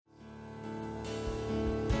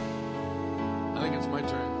think it's my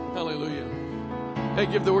turn. Hallelujah. Hey,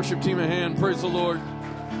 give the worship team a hand. Praise the Lord.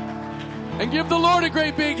 And give the Lord a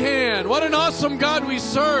great big hand. What an awesome God we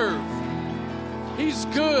serve. He's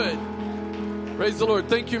good. Praise the Lord.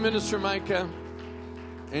 Thank you, Minister Micah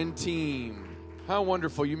and team. How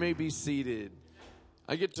wonderful. You may be seated.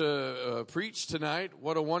 I get to preach tonight.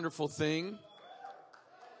 What a wonderful thing.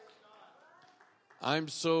 I'm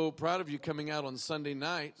so proud of you coming out on Sunday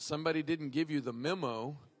night. Somebody didn't give you the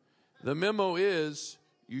memo. The memo is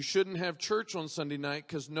you shouldn't have church on Sunday night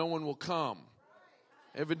because no one will come.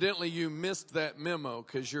 Evidently, you missed that memo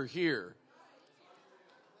because you're here.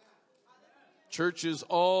 Churches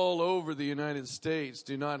all over the United States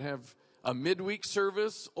do not have a midweek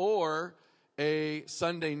service or a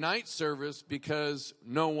Sunday night service because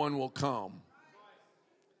no one will come.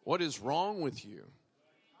 What is wrong with you?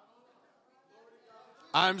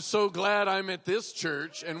 I'm so glad I'm at this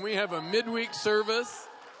church and we have a midweek service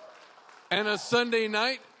and a Sunday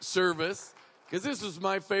night service because this is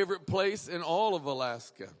my favorite place in all of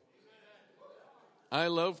Alaska. I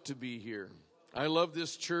love to be here. I love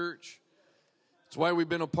this church. It's why we've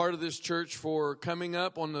been a part of this church for coming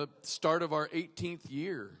up on the start of our 18th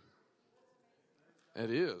year. It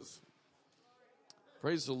is.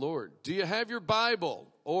 Praise the Lord. Do you have your Bible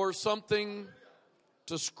or something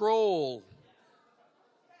to scroll?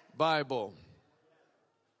 Bible.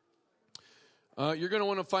 You're going to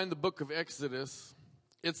want to find the book of Exodus.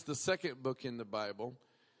 It's the second book in the Bible.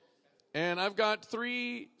 And I've got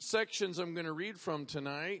 3 sections I'm going to read from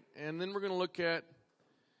tonight. And then we're going to look at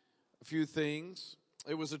a few things.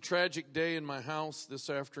 It was a tragic day in my house this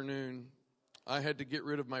afternoon. I had to get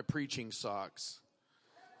rid of my preaching socks.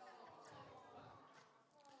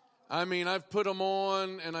 I mean, I've put them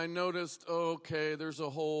on and I noticed, okay, there's a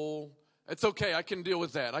hole. It's okay. I can deal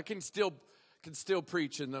with that. I can still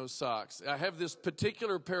preach in those socks. I have this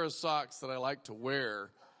particular pair of socks that I like to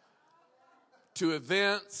wear to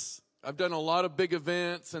events. I've done a lot of big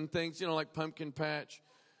events and things, like Pumpkin Patch,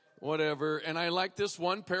 whatever. And I like this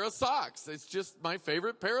one pair of socks. It's just my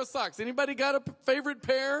favorite pair of socks. Anybody got a favorite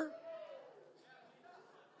pair?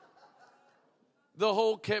 The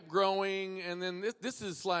hole kept growing. And then this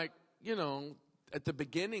is like, at the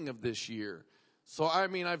beginning of this year. So,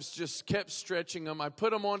 I've just kept stretching them. I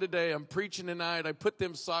put them on today. I'm preaching tonight. I put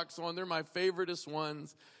them socks on. They're my favoriteest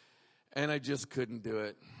ones. And I just couldn't do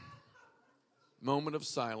it. Moment of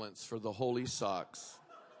silence for the holy socks.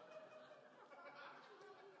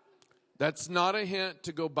 That's not a hint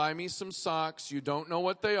to go buy me some socks. You don't know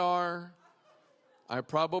what they are. I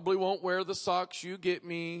probably won't wear the socks you get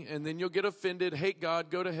me. And then you'll get offended, hate God,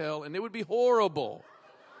 go to hell. And it would be horrible.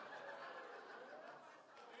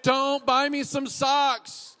 Don't buy me some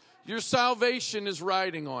socks. Your salvation is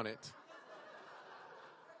riding on it.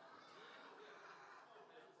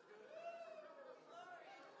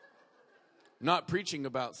 Not preaching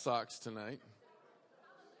about socks tonight.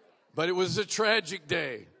 But it was a tragic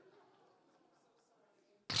day.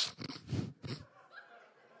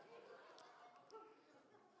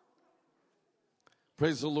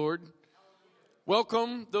 Praise the Lord.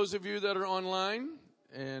 Welcome, those of you that are online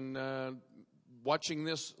and watching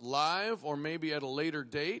this live or maybe at a later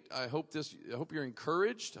date. I hope you're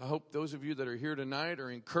encouraged. I hope those of you that are here tonight are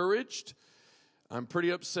encouraged. I'm pretty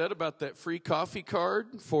upset about that free coffee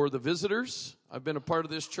card for the visitors. I've been a part of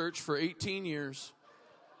this church for 18 years,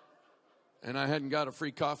 and I hadn't got a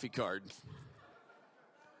free coffee card.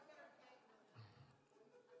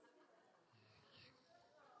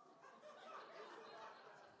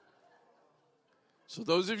 So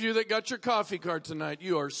those of you that got your coffee card tonight,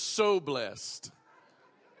 you are so blessed.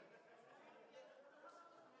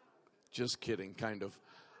 Just kidding, kind of.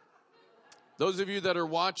 Those of you that are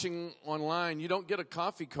watching online, you don't get a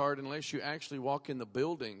coffee card unless you actually walk in the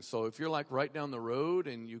building. So if you're like right down the road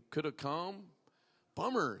and you could have come,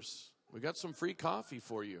 bummers. We got some free coffee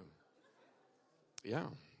for you. Yeah,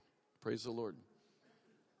 praise the Lord.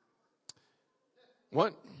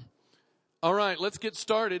 What? All right, let's get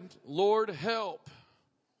started. Lord, help.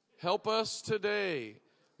 Help us today.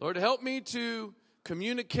 Lord, help me to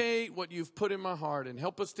communicate what you've put in my heart and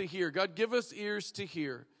help us to hear. God, give us ears to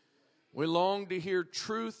hear. We long to hear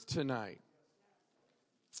truth tonight.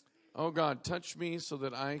 Oh, God, touch me so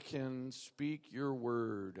that I can speak your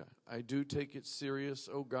word. I do take it serious,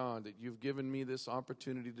 oh, God, that you've given me this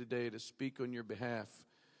opportunity today to speak on your behalf.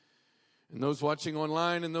 And those watching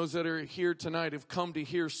online and those that are here tonight have come to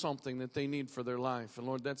hear something that they need for their life. And,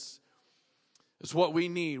 Lord, that's what we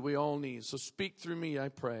need. We all need. So speak through me, I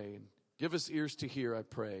pray. And give us ears to hear, I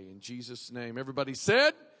pray. In Jesus' name. Everybody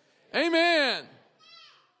said, amen.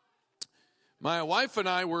 My wife and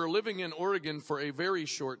I were living in Oregon for a very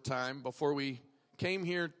short time before we came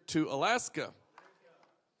here to Alaska.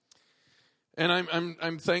 And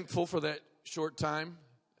I'm thankful for that short time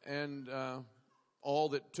and all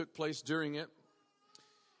that took place during it.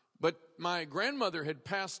 But my grandmother had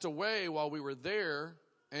passed away while we were there,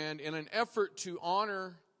 and in an effort to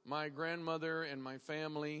honor my grandmother and my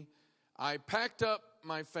family, I packed up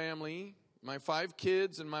my family, my 5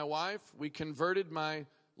 kids and my wife. We converted my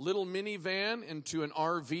little minivan into an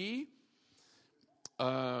RV,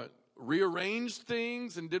 rearranged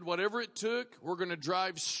things and did whatever it took. We're going to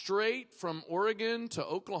drive straight from Oregon to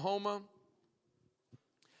Oklahoma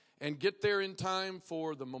and get there in time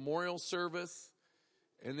for the memorial service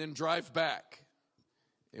and then drive back.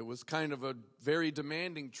 It was kind of a very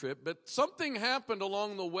demanding trip, but something happened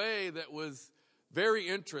along the way that was very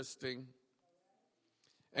interesting.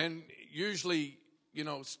 And usually,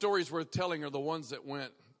 stories worth telling are the ones that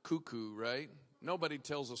went cuckoo, right? Nobody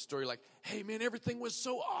tells a story like, hey, man, everything was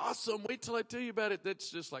so awesome. Wait till I tell you about it. That's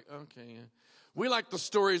just like, okay, yeah. We like the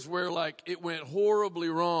stories where, like, it went horribly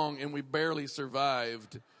wrong and we barely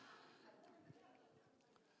survived.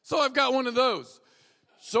 So I've got one of those.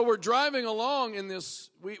 So we're driving along in this,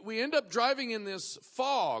 we end up driving in this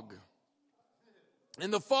fog.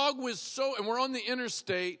 And the fog was and we're on the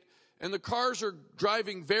interstate, and the cars are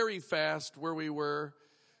driving very fast where we were,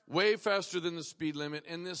 way faster than the speed limit.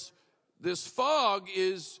 And this fog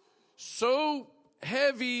is so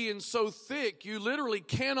heavy and so thick, you literally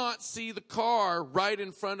cannot see the car right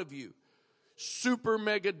in front of you. Super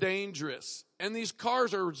mega dangerous. And these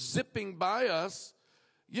cars are zipping by us.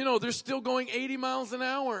 They're still going 80 miles an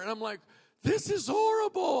hour. And I'm like, this is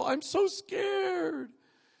horrible. I'm so scared.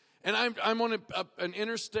 And I'm on an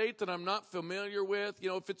interstate that I'm not familiar with.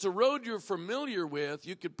 If it's a road you're familiar with,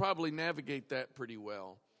 you could probably navigate that pretty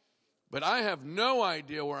well. But I have no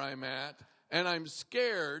idea where I'm at, and I'm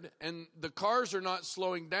scared, and the cars are not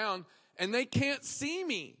slowing down, and they can't see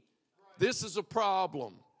me. This is a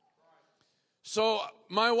problem. So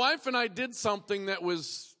my wife and I did something that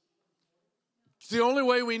was the only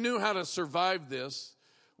way we knew how to survive this,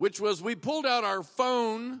 which was we pulled out our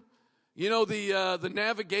phone, the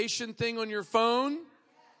navigation thing on your phone,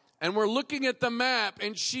 and we're looking at the map,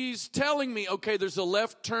 and she's telling me, okay, there's a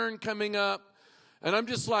left turn coming up, and I'm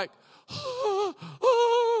just like,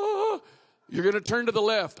 you're going to turn to the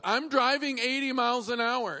left. I'm driving 80 miles an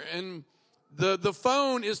hour, and the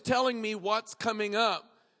phone is telling me what's coming up.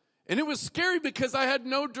 And it was scary because I had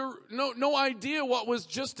no idea what was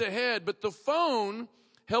just ahead. But the phone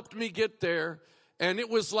helped me get there, and it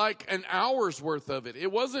was like an hour's worth of it.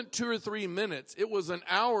 It wasn't 2 or 3 minutes. It was an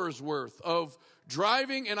hour's worth of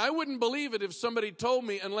driving, and I wouldn't believe it if somebody told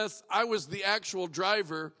me unless I was the actual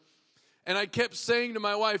driver. And I kept saying to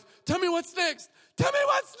my wife, tell me what's next. Tell me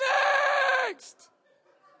what's next.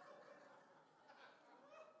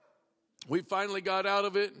 We finally got out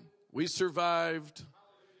of it. We survived.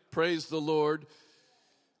 Praise the Lord.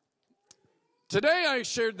 Today I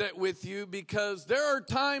shared that with you because there are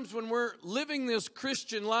times when we're living this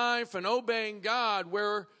Christian life and obeying God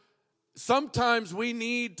where sometimes we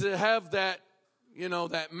need to have that,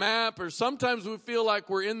 that map, or sometimes we feel like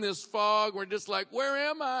we're in this fog. We're just like, where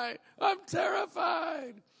am I? I'm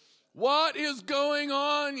terrified. What is going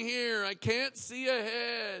on here? I can't see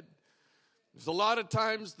ahead. There's a lot of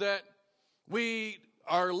times that we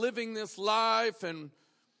are living this life and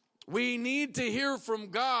we need to hear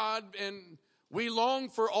from God, and we long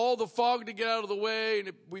for all the fog to get out of the way,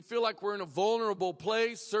 and we feel like we're in a vulnerable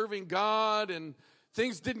place serving God, and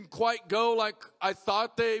things didn't quite go like I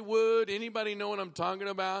thought they would. Anybody know what I'm talking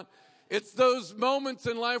about? It's those moments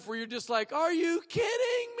in life where you're just like, are you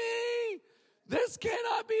kidding me? This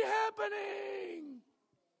cannot be happening.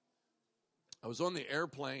 I was on the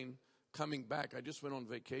airplane coming back. I just went on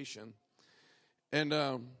vacation, and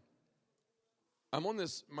I'm on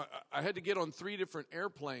this, I had to get on 3 different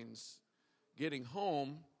airplanes getting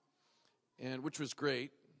home, and which was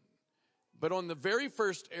great. But on the very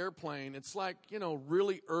first airplane, it's like,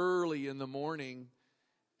 really early in the morning,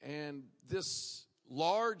 and this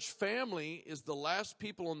large family is the last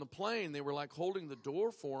people on the plane. They were like holding the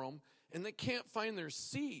door for them, and they can't find their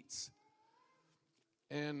seats.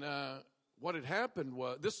 And what had happened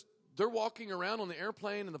was they're walking around on the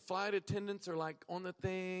airplane, and the flight attendants are like on the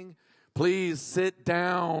thing. Please sit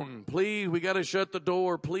down. Please, we got to shut the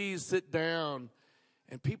door. Please sit down.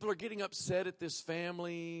 And people are getting upset at this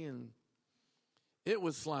family. And it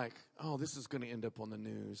was like, oh, this is going to end up on the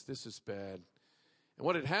news. This is bad. And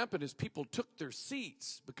what had happened is people took their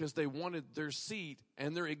seats because they wanted their seat.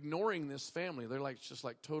 And they're ignoring this family. They're just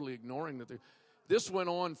totally ignoring that. This went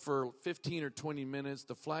on for 15 or 20 minutes.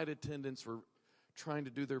 The flight attendants were trying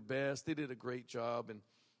to do their best. They did a great job. And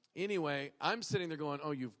Anyway, I'm sitting there going,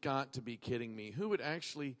 oh, you've got to be kidding me. Who would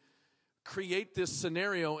actually create this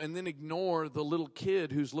scenario and then ignore the little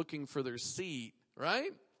kid who's looking for their seat,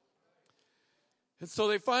 right? And so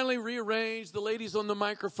they finally rearranged. The lady's on the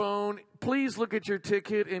microphone. Please look at your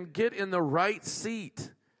ticket and get in the right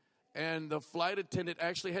seat. And the flight attendant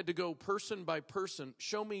actually had to go person by person.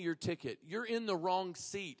 Show me your ticket. You're in the wrong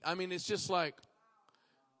seat. I mean, it's just like.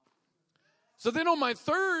 So then on my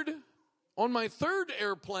third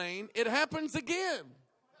airplane, it happens again.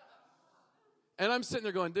 And I'm sitting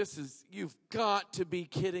there going, you've got to be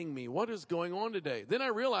kidding me. What is going on today? Then I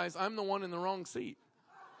realize I'm the one in the wrong seat.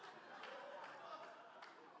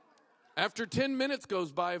 After 10 minutes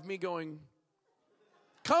goes by of me going,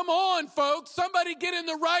 come on, folks, somebody get in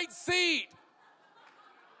the right seat.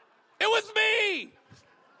 It was me.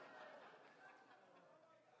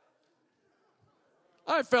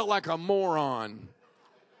 I felt like a moron.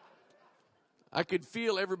 I could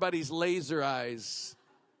feel everybody's laser eyes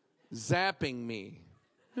zapping me.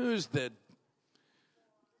 Who's the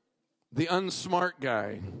unsmart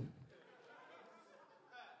guy?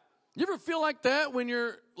 You ever feel like that when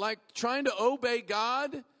you're like trying to obey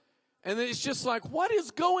God and then it's just like, what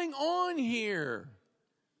is going on here?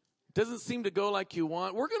 Doesn't seem to go like you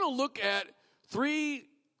want. We're going to look at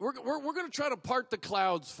we're going to try to part the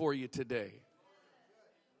clouds for you today.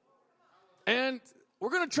 And we're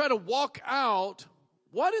going to try to walk out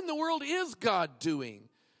what in the world is God doing.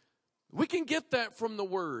 We can get that from the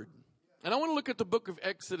Word. And I want to look at the book of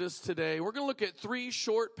Exodus today. We're going to look at 3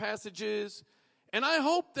 short passages. And I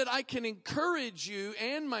hope that I can encourage you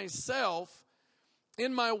and myself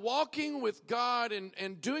in my walking with God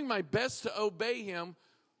and doing my best to obey Him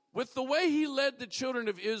with the way He led the children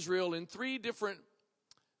of Israel in 3 different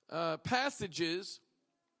passages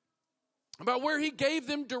about where He gave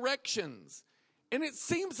them directions. And it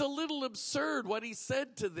seems a little absurd what He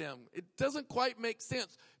said to them. It doesn't quite make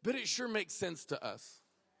sense, but it sure makes sense to us.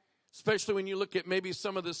 Especially when you look at maybe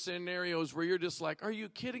some of the scenarios where you're just like, are you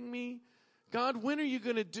kidding me? God, when are you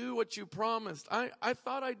going to do what you promised? I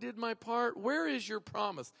thought I did my part. Where is your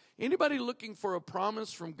promise? Anybody looking for a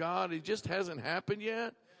promise from God? It just hasn't happened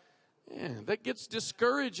yet? Yeah, that gets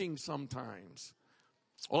discouraging sometimes.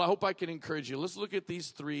 Well, I hope I can encourage you. Let's look at these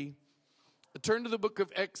 3. Turn to the book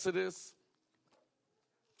of Exodus.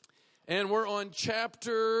 And we're on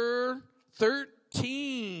chapter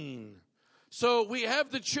 13. So we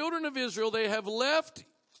have the children of Israel. They have left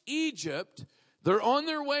Egypt. They're on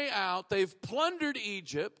their way out. They've plundered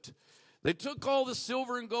Egypt. They took all the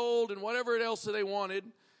silver and gold and whatever else they wanted.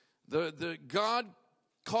 God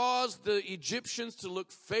caused the Egyptians to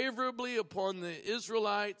look favorably upon the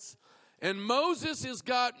Israelites. And Moses has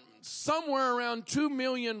got somewhere around 2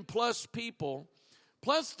 million plus people,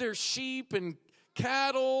 plus their sheep and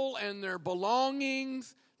cattle and their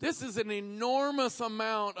belongings. This is an enormous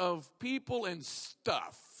amount of people and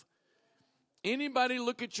stuff. Anybody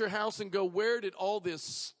look at your house and go, where did all this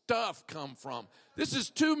stuff come from? This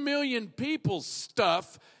is 2 million people's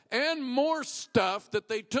stuff and more stuff that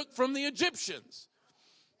they took from the Egyptians.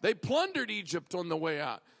 They plundered Egypt on the way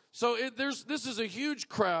out. So this is a huge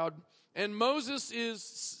crowd, and Moses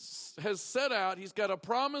has set out. He's got a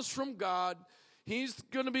promise from God. He's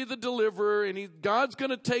going to be the deliverer, and God's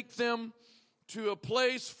going to take them to a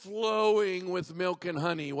place flowing with milk and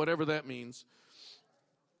honey, whatever that means.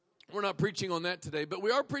 We're not preaching on that today, but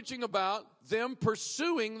we are preaching about them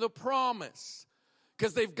pursuing the promise.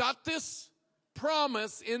 Because they've got this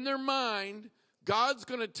promise in their mind. God's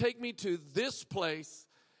going to take me to this place,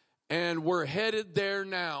 and we're headed there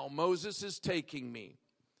now. Moses is taking me.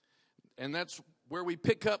 And that's where we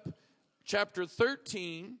pick up chapter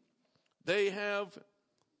 13. They have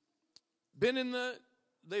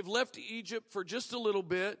they've left Egypt for just a little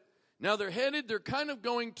bit. Now they're kind of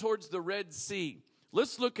going towards the Red Sea.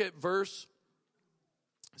 Let's look at verse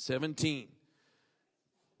 17.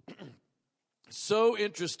 So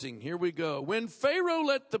interesting. Here we go. When Pharaoh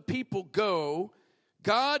let the people go,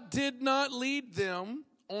 God did not lead them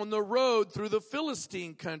on the road through the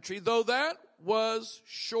Philistine country, though that was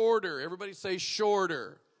shorter. Everybody say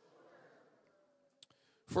shorter.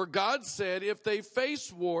 For God said if they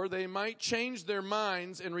face war, they might change their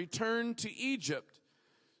minds and return to Egypt.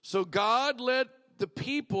 So God led the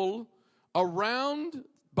people around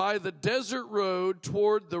by the desert road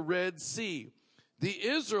toward the Red Sea. The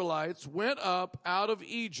Israelites went up out of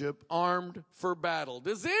Egypt armed for battle.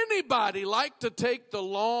 Does anybody like to take the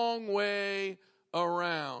long way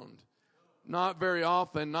around? Not very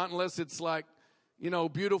often, not unless it's like,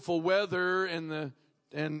 beautiful weather and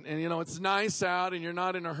it's nice out and you're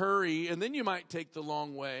not in a hurry, and then you might take the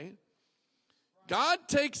long way. God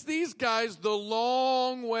takes these guys the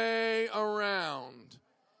long way around.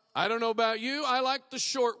 I don't know about you. I like the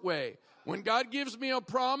short way. When God gives me a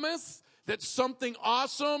promise that's something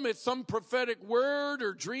awesome, it's some prophetic word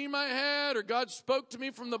or dream I had, or God spoke to me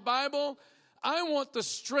from the Bible, I want the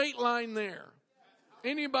straight line there.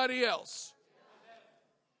 Anybody else?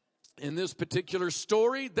 In this particular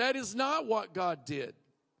story, that is not what God did.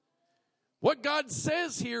 What God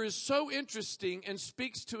says here is so interesting and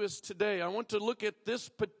speaks to us today. I want to look at this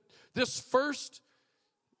first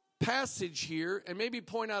passage here and maybe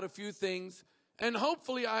point out a few things. And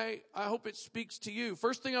hopefully, I hope it speaks to you.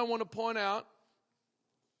 First thing I want to point out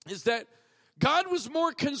is that God was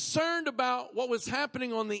more concerned about what was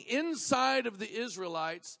happening on the inside of the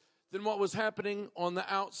Israelites than what was happening on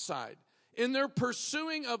the outside. In their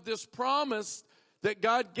pursuing of this promise that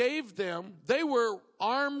God gave them, they were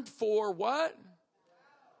armed for what?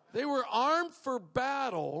 They were armed for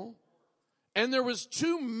battle, and there was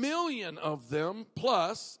 2 million of them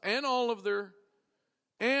plus, and all of their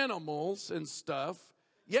animals and stuff.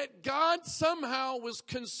 Yet God somehow was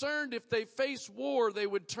concerned if they faced war, they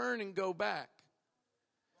would turn and go back.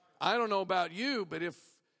 I don't know about you, but if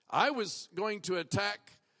I was going to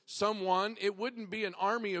attack someone, it wouldn't be an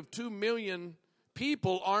army of 2 million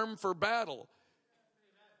people armed for battle.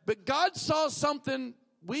 But God saw something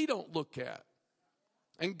we don't look at.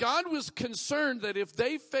 And God was concerned that if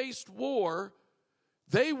they faced war,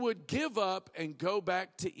 they would give up and go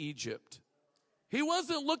back to Egypt. He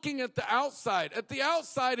wasn't looking at the outside. At the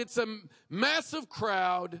outside, it's a massive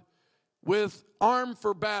crowd with armed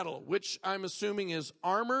for battle, which I'm assuming is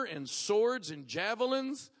armor and swords and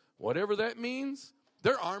javelins, whatever that means.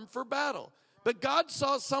 They're armed for battle. But God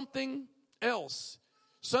saw something else,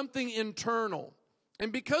 something internal.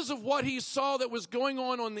 And because of what he saw that was going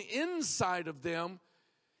on the inside of them,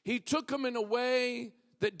 he took them in a way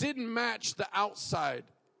that didn't match the outside,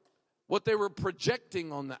 what they were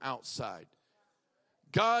projecting on the outside.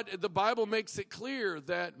 God, the Bible makes it clear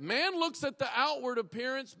that man looks at the outward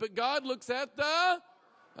appearance, but God looks at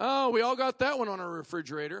we all got that one on our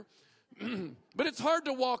refrigerator. But it's hard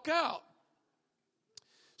to walk out.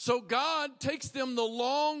 So God takes them the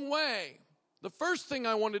long way. The first thing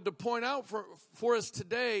I wanted to point out for us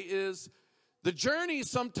today is the journey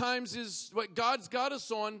sometimes is what God's got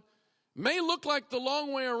us on may look like the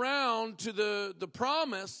long way around to the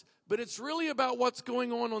promise, but it's really about what's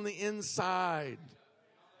going on the inside.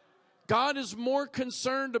 God is more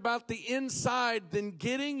concerned about the inside than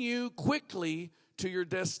getting you quickly to your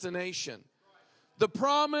destination. The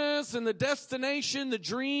promise and the destination, the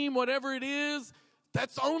dream, whatever it is,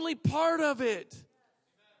 that's only part of it.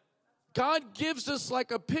 God gives us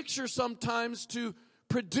like a picture sometimes to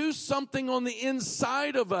produce something on the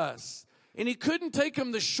inside of us. And he couldn't take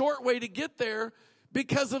them the short way to get there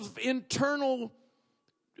because of internal,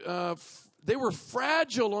 they were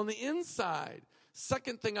fragile on the inside.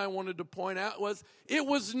 Second thing I wanted to point out was it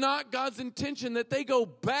was not God's intention that they go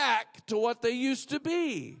back to what they used to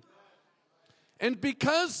be. And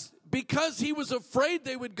because he was afraid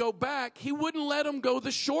they would go back, he wouldn't let them go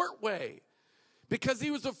the short way. Because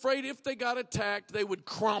he was afraid if they got attacked, they would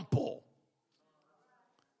crumple.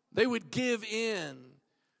 They would give in.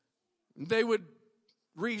 They would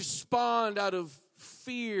respond out of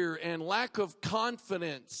fear and lack of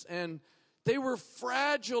confidence. And they were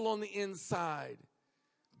fragile on the inside.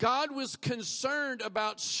 God was concerned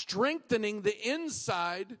about strengthening the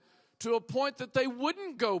inside to a point that they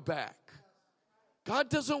wouldn't go back. God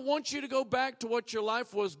doesn't want you to go back to what your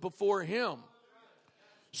life was before him.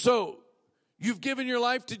 So, you've given your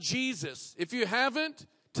life to Jesus. If you haven't,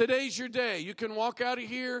 today's your day. You can walk out of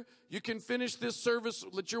here. You can finish this service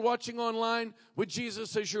that you're watching online with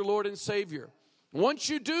Jesus as your Lord and Savior. Once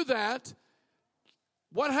you do that,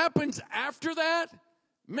 what happens after that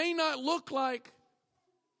may not look like.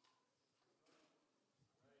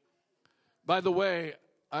 By the way,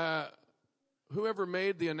 whoever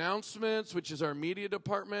made the announcements, which is our media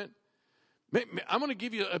department, I'm going to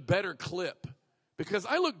give you a better clip. Because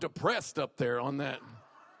I look depressed up there on that.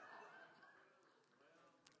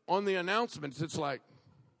 On the announcements, it's like,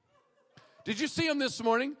 did you see him this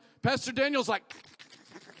morning? Pastor Daniel's like,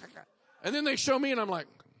 and then they show me and I'm like.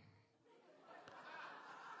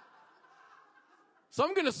 So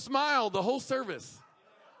I'm going to smile the whole service.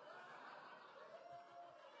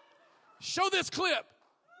 Show this clip.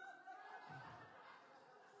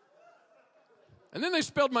 And then they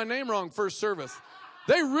spelled my name wrong first service.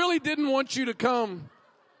 They really didn't want you to come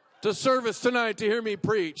to service tonight to hear me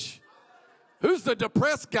preach. Who's the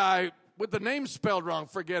depressed guy with the name spelled wrong?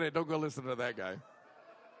 Forget it. Don't go listen to that guy.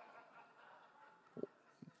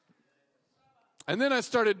 And then I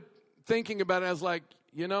started thinking about it, I was like,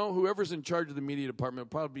 whoever's in charge of the media department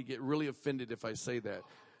will probably get really offended if I say that.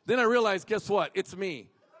 Then I realized, guess what? It's me.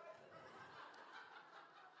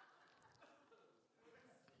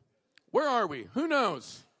 Where are we? Who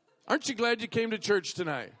knows? Aren't you glad you came to church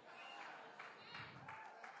tonight?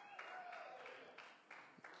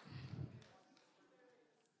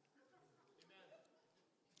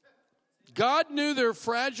 God knew their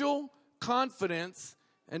fragile confidence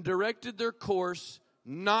and directed their course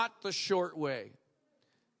not the short way.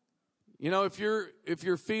 If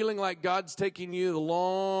you're feeling like God's taking you the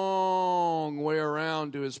long way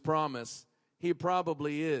around to his promise, he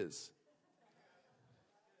probably is.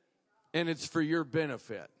 And it's for your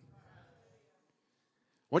benefit.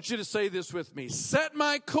 I want you to say this with me. Set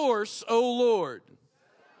my course, O Lord.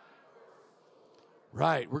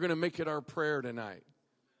 Right, we're going to make it our prayer tonight.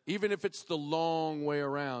 Even if it's the long way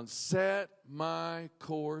around. Set my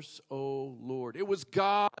course, O Lord. It was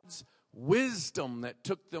God's wisdom that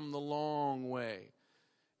took them the long way,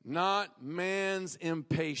 not man's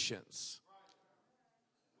impatience.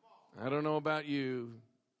 I don't know about you.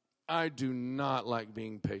 I do not like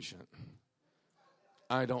being patient.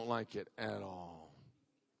 I don't like it at all.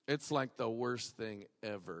 It's like the worst thing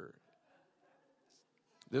ever.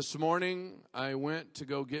 This morning, I went to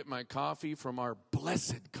go get my coffee from our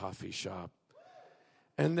blessed coffee shop.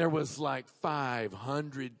 And there was like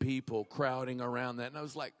 500 people crowding around that. And I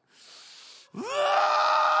was like,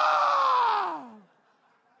 ah!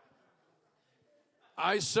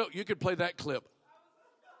 You could play that clip.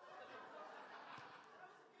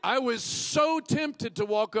 I was so tempted to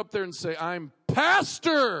walk up there and say, I'm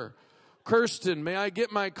Pastor Kirsten. May I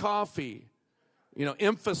get my coffee?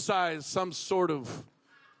 Emphasize some sort of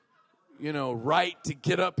right to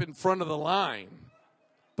get up in front of the line.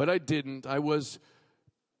 But I didn't. I was.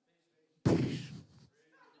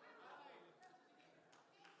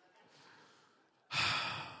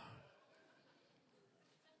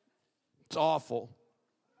 It's awful.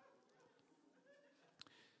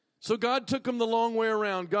 So God took them the long way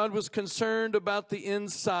around. God was concerned about the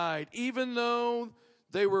inside. Even though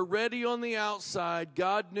they were ready on the outside,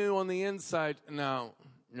 God knew on the inside, no,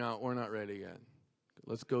 we're not ready yet.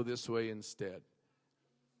 Let's go this way instead.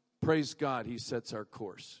 Praise God, he sets our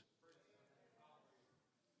course.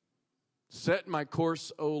 Set my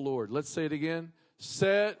course, O Lord. Let's say it again.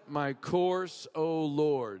 Set my course, O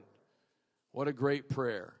Lord. What a great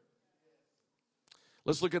prayer.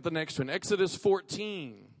 Let's look at the next one. Exodus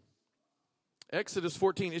 14. Exodus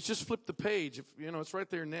 14. It's just flip the page. It's right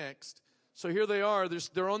there next. So here they are.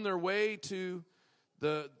 They're on their way to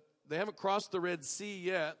they haven't crossed the Red Sea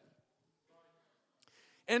yet.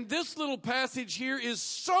 And this little passage here is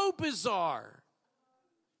so bizarre.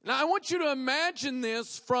 Now, I want you to imagine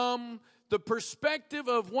this from the perspective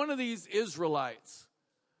of one of these Israelites,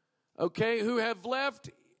 okay, who have left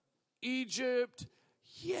Egypt.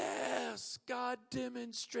 Yes, God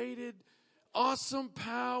demonstrated awesome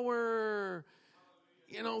power.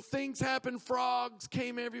 Things happened. Frogs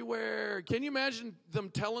came everywhere. Can you imagine them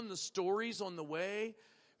telling the stories on the way?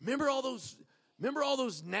 Remember all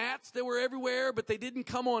those gnats that were everywhere, but they didn't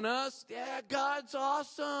come on us? Yeah, God's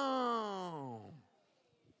awesome.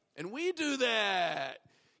 And we do that.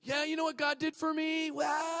 Yeah, you know what God did for me?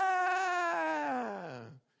 Wow.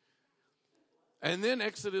 And then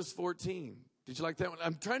Exodus 14. Did you like that one?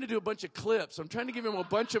 I'm trying to do a bunch of clips. I'm trying to give him a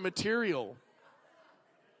bunch of material.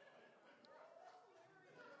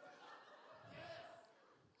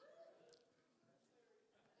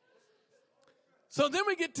 So then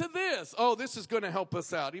we get to this. Oh, this is going to help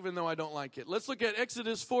us out, even though I don't like it. Let's look at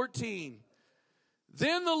Exodus 14.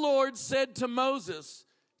 Then the Lord said to Moses,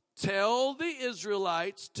 tell the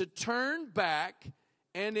Israelites to turn back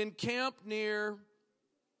and encamp near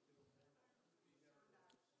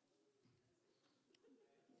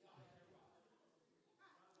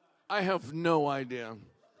I have no idea.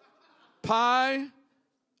 Pi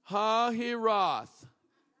Hahiroth.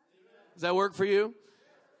 Does that work for you?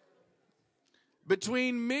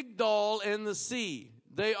 Between Migdol and the sea.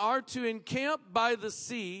 They are to encamp by the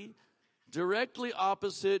sea, directly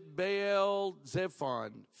opposite Baal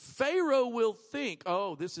Zephon. Pharaoh will think,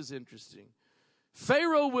 oh, this is interesting.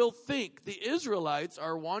 Pharaoh will think the Israelites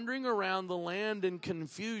are wandering around the land in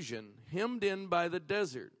confusion, hemmed in by the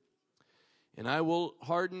desert. And I will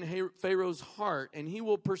harden Pharaoh's heart, and he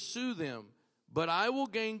will pursue them. But I will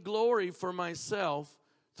gain glory for myself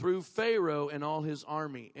through Pharaoh and all his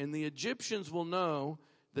army. And the Egyptians will know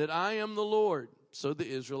that I am the Lord. So the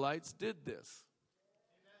Israelites did this.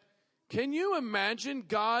 Can you imagine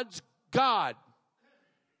God's God,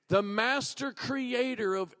 the master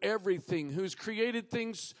creator of everything, who's created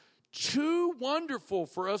things too wonderful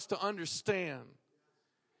for us to understand.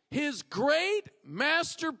 His great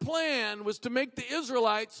master plan was to make the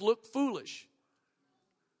Israelites look foolish,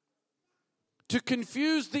 to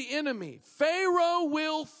confuse the enemy. Pharaoh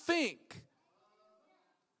will think,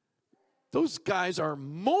 those guys are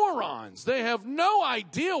morons. They have no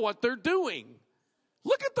idea what they're doing.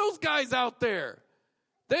 Look at those guys out there.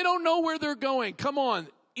 They don't know where they're going. Come on,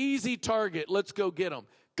 easy target. Let's go get them.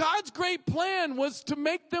 God's great plan was to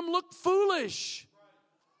make them look foolish,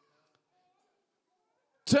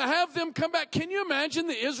 to have them come back. Can you imagine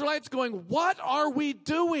the Israelites going, what are we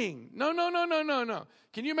doing? No.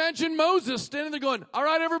 Can you imagine Moses standing there going, all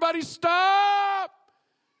right, everybody stop.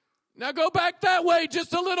 Now go back that way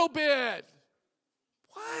just a little bit.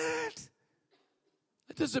 What?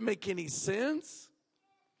 That doesn't make any sense.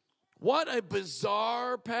 What a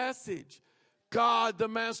bizarre passage. God, the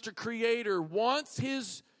master creator, wants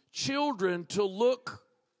his children to look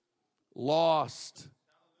lost,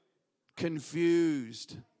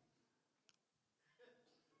 confused,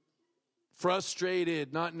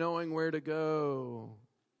 frustrated, not knowing where to go.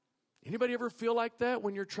 Anybody ever feel like that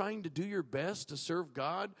when you're trying to do your best to serve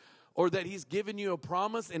God, or that he's given you a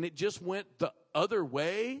promise and it just went the other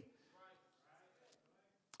way?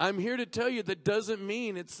 I'm here to tell you that doesn't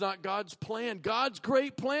mean it's not God's plan. God's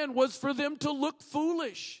great plan was for them to look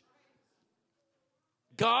foolish.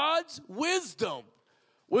 God's wisdom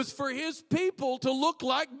was for his people to look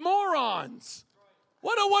like morons.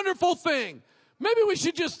 What a wonderful thing. Maybe we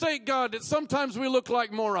should just thank God that sometimes we look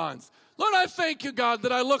like morons. Lord, I thank you, God,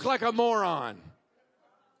 that I look like a moron.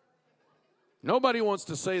 Nobody wants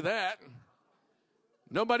to say that.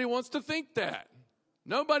 Nobody wants to think that.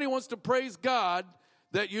 Nobody wants to praise God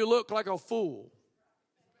that you look like a fool.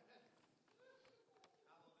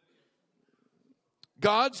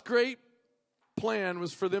 God's great plan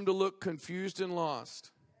was for them to look confused and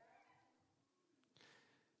lost.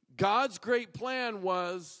 God's great plan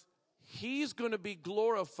was he's going to be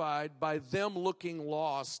glorified by them looking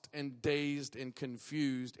lost and dazed and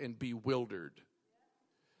confused and bewildered.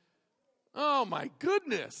 Oh my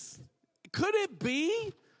goodness. Could it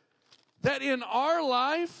be that in our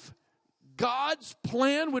life, God's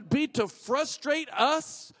plan would be to frustrate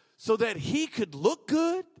us so that he could look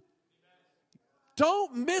good?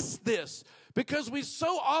 Don't miss this, because we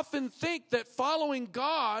so often think that following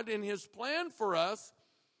God and his plan for us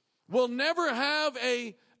will never have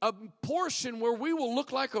a portion where we will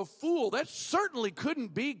look like a fool. That certainly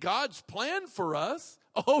couldn't be God's plan for us.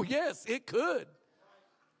 Oh, yes, it could.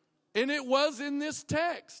 And it was in this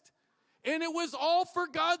text. And it was all for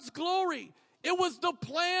God's glory. It was the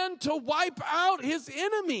plan to wipe out his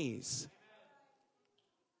enemies.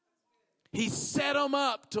 He set them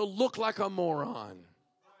up to look like a moron.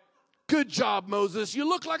 Good job, Moses. You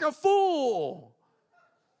look like a fool.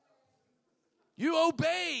 You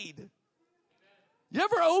obeyed. You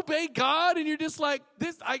ever obey God and you're just like,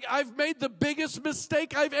 I've made the biggest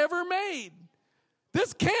mistake I've ever made.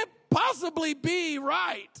 This can't possibly be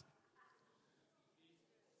right.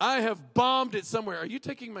 I have bombed it somewhere. Are you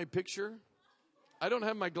taking my picture? I don't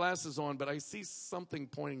have my glasses on, but I see something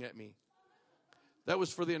pointing at me. That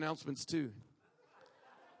was for the announcements too.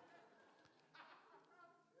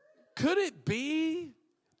 Could it be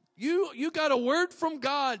you got a word from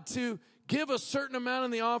God to give a certain amount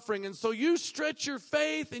in the offering, and so you stretch your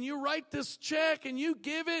faith and you write this check and you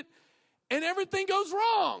give it and everything goes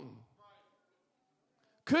wrong?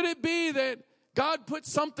 Could it be that God put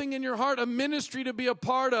something in your heart, a ministry to be a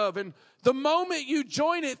part of, and the moment you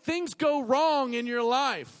join it, things go wrong in your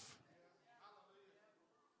life?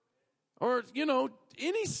 Or,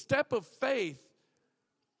 any step of faith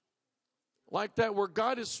like that where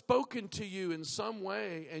God has spoken to you in some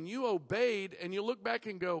way and you obeyed and you look back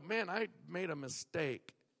and go, man, I made a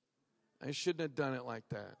mistake. I shouldn't have done it like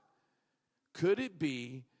that. Could it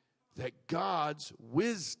be that God's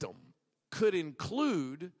wisdom could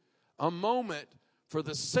include a moment for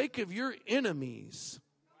the sake of your enemies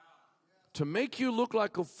to make you look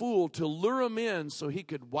like a fool, to lure them in so he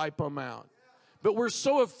could wipe them out? But we're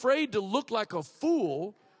so afraid to look like a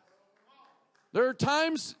fool. There are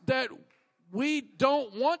times that we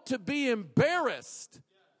don't want to be embarrassed.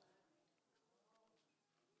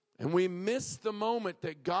 And we miss the moment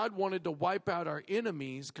that God wanted to wipe out our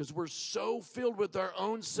enemies because we're so filled with our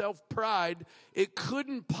own self-pride. It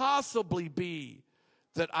couldn't possibly be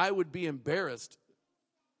that I would be embarrassed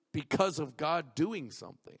because of God doing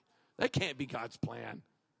something. That can't be God's plan,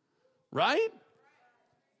 right?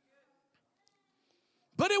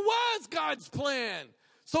 But it was God's plan.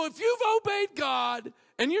 So if you've obeyed God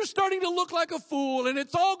and you're starting to look like a fool and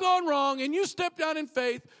it's all gone wrong and you step down in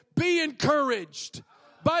faith, be encouraged.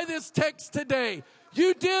 by this text today.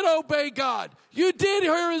 You did obey God. You did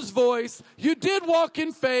hear His voice. You did walk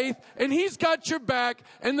in faith, and He's got your back,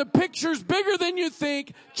 and the picture's bigger than you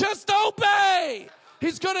think. Just obey.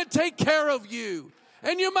 He's going to take care of you.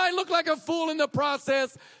 And you might look like a fool in the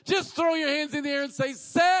process. Just throw your hands in the air and say,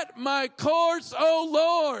 set my course, O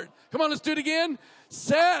Lord. Come on, let's do it again.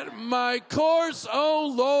 Set my course,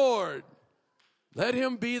 O Lord. Let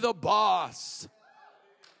Him be the boss.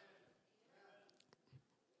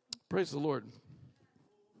 Praise the Lord.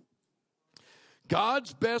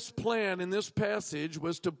 God's best plan in this passage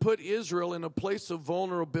was to put Israel in a place of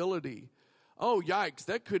vulnerability. Oh, yikes,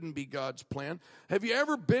 that couldn't be God's plan. Have you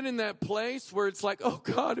ever been in that place where it's like, oh,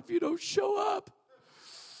 God, if you don't show up.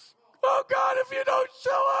 Oh, God, if you don't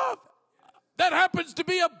show up. That happens to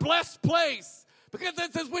be a blessed place because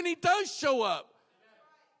it says when He does show up.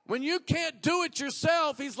 When you can't do it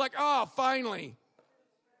yourself, He's like, oh, finally.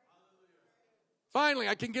 Finally,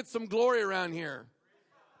 I can get some glory around here.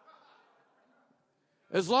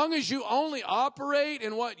 As long as you only operate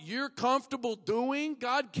in what you're comfortable doing,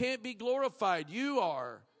 God can't be glorified. You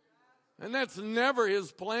are. And that's never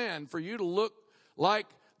His plan, for you to look like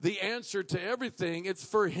the answer to everything. It's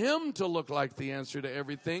for Him to look like the answer to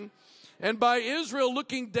everything. And by Israel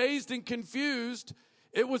looking dazed and confused,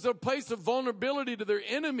 it was a place of vulnerability to their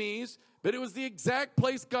enemies, but it was the exact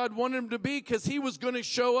place God wanted them to be because He was going to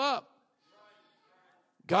show up.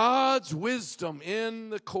 God's wisdom in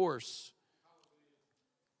the course.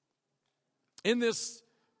 In this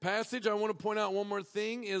passage, I want to point out one more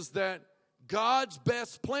thing, is that God's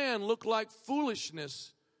best plan looked like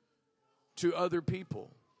foolishness to other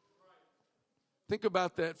people. Think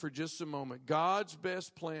about that for just a moment. God's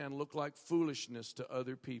best plan looked like foolishness to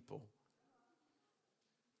other people.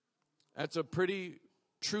 That's a pretty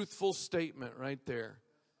truthful statement right there.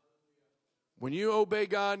 When you obey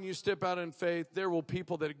God and you step out in faith, there will be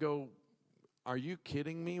people that go, are you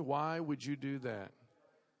kidding me? Why would you do that?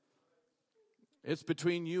 It's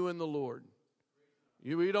between you and the Lord.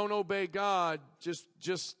 You don't obey God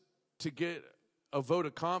just to get a vote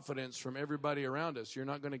of confidence from everybody around us. You're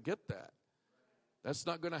not going to get that. That's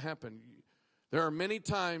not going to happen. There are many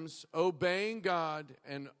times obeying God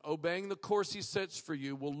and obeying the course He sets for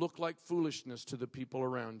you will look like foolishness to the people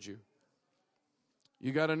around you.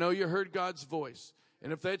 You got to know you heard God's voice.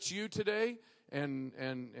 And if that's you today, and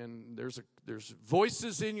there's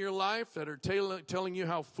voices in your life that are telling you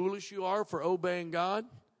how foolish you are for obeying God,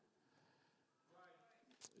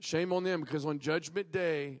 shame on them, because on Judgment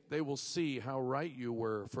Day, they will see how right you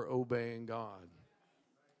were for obeying God.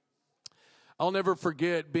 I'll never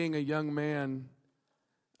forget being a young man.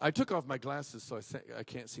 I took off my glasses so I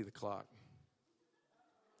can't see the clock.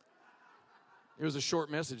 It was a short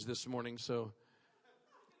message this morning, so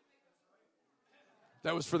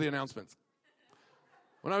that was for the announcements.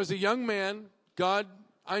 When I was a young man,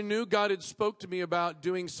 I knew God had spoke to me about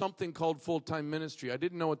doing something called full-time ministry. I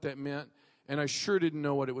didn't know what that meant, and I sure didn't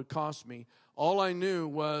know what it would cost me. All I knew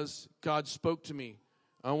was God spoke to me.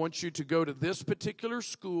 I want you to go to this particular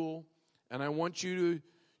school, and I want you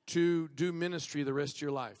to do ministry the rest of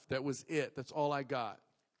your life. That was it. That's all I got.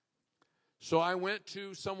 So I went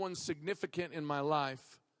to someone significant in my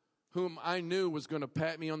life whom I knew was going to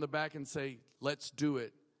pat me on the back and say, let's do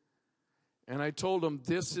it. And I told him,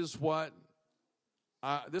 this is what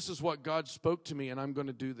God spoke to me, and I'm going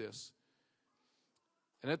to do this.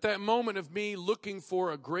 And at that moment of me looking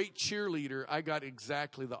for a great cheerleader, I got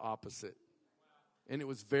exactly the opposite. And it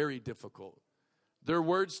was very difficult. Their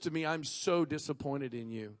words to me, I'm so disappointed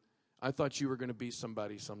in you. I thought you were going to be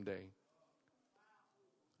somebody someday.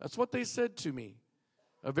 That's what they said to me.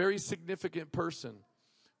 A very significant person.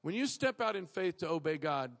 When you step out in faith to obey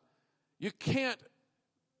God, you can't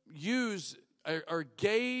use or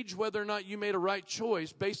gauge whether or not you made a right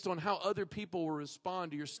choice based on how other people will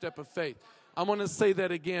respond to your step of faith. I'm going to say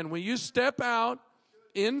that again. When you step out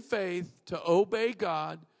in faith to obey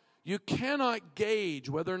God, you cannot gauge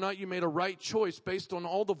whether or not you made a right choice based on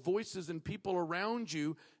all the voices and people around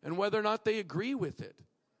you and whether or not they agree with it.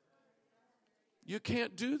 You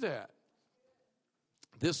can't do that.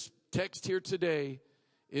 This text here today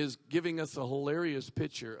is giving us a hilarious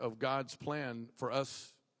picture of God's plan for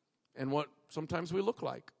us and what sometimes we look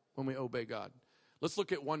like when we obey God. Let's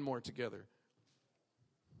look at one more together.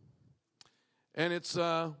 And it's,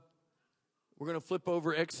 we're going to flip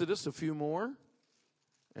over Exodus a few more.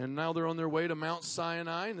 And now they're on their way to Mount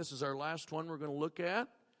Sinai. And this is our last one we're going to look at.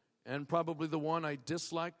 And probably the one I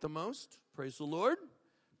dislike the most. Praise the Lord.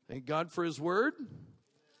 Thank God for His word.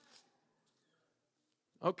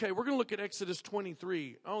 Okay, we're going to look at Exodus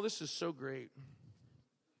 23. Oh, this is so great.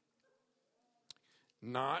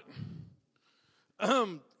 Not.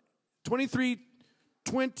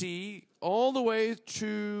 23:20 all the way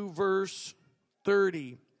to verse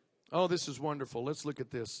 30. Oh, this is wonderful. Let's look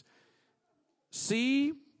at this.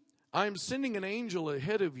 See, I'm sending an angel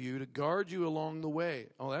ahead of you to guard you along the way.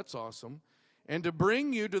 Oh, that's awesome. And to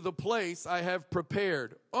bring you to the place I have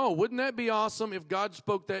prepared. Oh, wouldn't that be awesome if God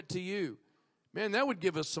spoke that to you? Man, that would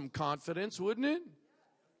give us some confidence, wouldn't it?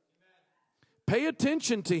 Pay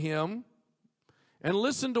attention to him and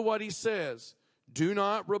listen to what he says. Do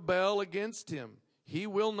not rebel against him. He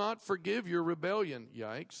will not forgive your rebellion.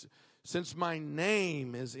 Yikes. Since my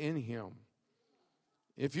name is in him.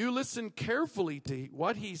 If you listen carefully to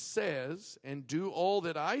what he says and do all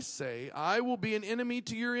that I say, I will be an enemy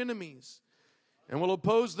to your enemies and will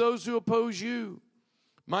oppose those who oppose you.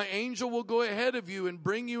 My angel will go ahead of you and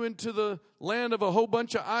bring you into the land of a whole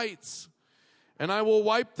bunch of ites, and I will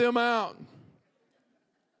wipe them out.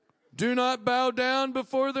 Do not bow down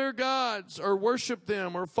before their gods or worship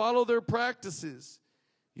them or follow their practices.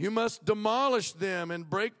 You must demolish them and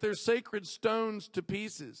break their sacred stones to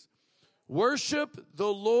pieces. Worship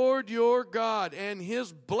the Lord your God, and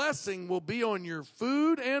his blessing will be on your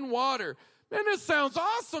food and water. Man, this sounds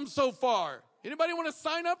awesome so far. Anybody want to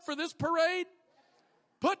sign up for this parade?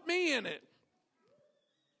 Put me in it.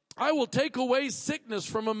 I will take away sickness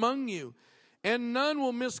from among you, and none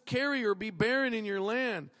will miscarry or be barren in your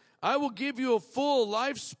land. I will give you a full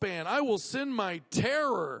lifespan. I will send my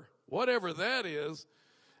terror, whatever that is,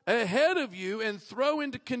 ahead of you and throw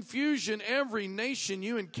into confusion every nation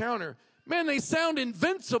you encounter. Man, they sound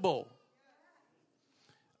invincible.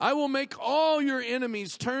 I will make all your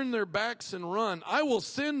enemies turn their backs and run. I will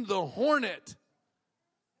send the hornet.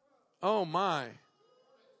 Oh my.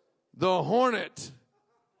 The hornet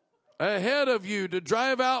ahead of you to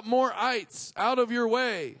drive out more ites out of your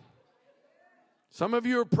way. Some of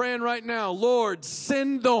you are praying right now, Lord,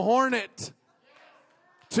 send the hornet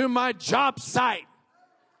to my job site.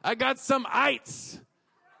 I got some ites.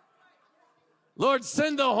 Lord,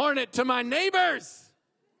 send the hornet to my neighbors.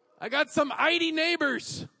 I got some itey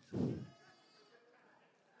neighbors.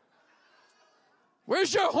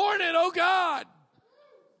 Where's your hornet, oh God?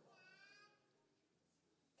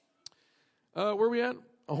 Where are we at?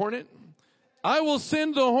 A hornet? I will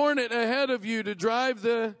send the hornet ahead of you to drive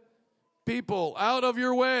the people out of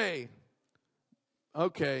your way.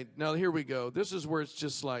 Okay, now here we go. This is where it's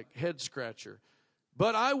just like head scratcher.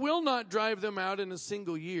 But I will not drive them out in a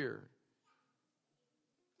single year,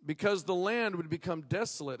 because the land would become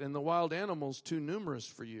desolate and the wild animals too numerous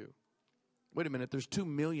for you. Wait a minute, there's 2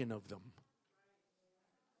 million of them.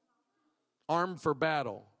 Armed for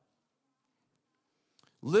battle.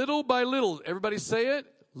 Little by little, everybody say it.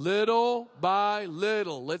 Little by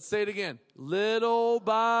little. Let's say it again. Little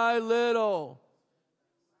by little.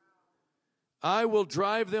 I will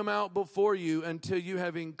drive them out before you until you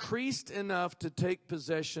have increased enough to take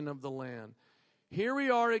possession of the land. Here we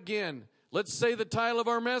are again. Let's say the title of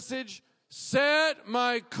our message, Set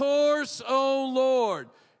My Course, O Lord.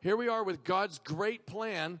 Here we are with God's great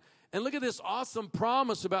plan. And look at this awesome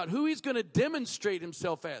promise about who he's going to demonstrate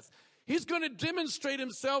himself as. He's going to demonstrate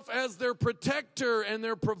himself as their protector and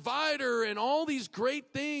their provider and all these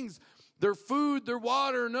great things. Their food, their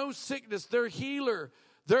water, no sickness, their healer,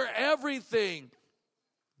 their everything.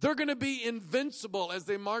 They're going to be invincible as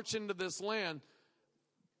they march into this land.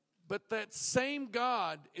 But that same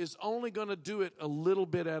God is only going to do it a little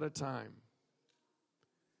bit at a time.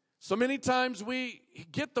 So many times we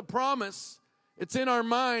get the promise. It's in our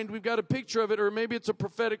mind. We've got a picture of it, or maybe it's a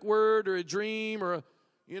prophetic word or a dream, or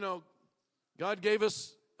God gave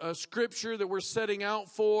us a scripture that we're setting out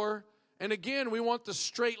for. And again, we want the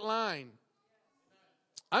straight line.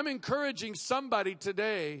 I'm encouraging somebody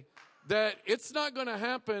today that it's not going to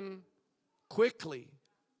happen quickly.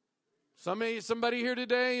 Somebody here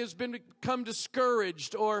today has become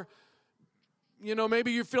discouraged, or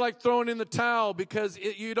maybe you feel like throwing in the towel because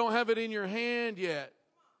you don't have it in your hand yet.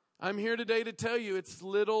 I'm here today to tell you it's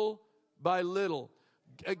little by little.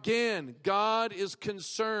 Again, God is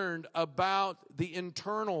concerned about the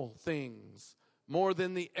internal things more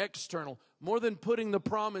than the external, more than putting the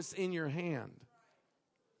promise in your hand.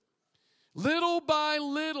 Little by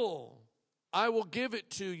little, I will give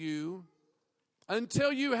it to you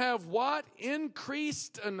until you have what?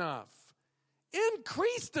 Increased enough.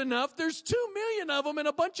 Increased enough? There's 2 million of them and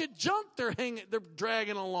a bunch of junk they're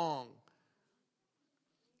dragging along.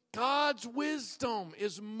 God's wisdom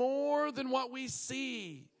is more than what we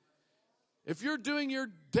see. If you're doing your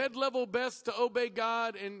dead level best to obey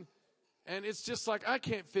God and it's just like, I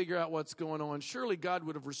can't figure out what's going on, surely God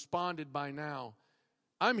would have responded by now.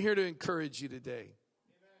 I'm here to encourage you today.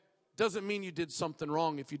 doesn't mean you did something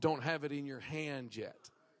wrong if you don't have it in your hand yet.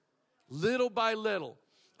 Little by little.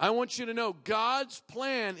 I want you to know God's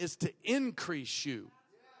plan is to increase you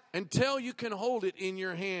until you can hold it in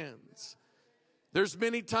your hands. There's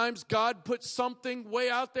many times God puts something way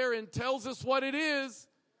out there and tells us what it is.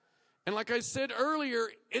 And like I said earlier,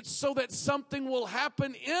 it's so that something will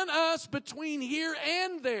happen in us between here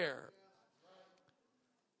and there.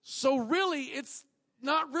 So really, it's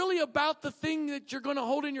not really about the thing that you're going to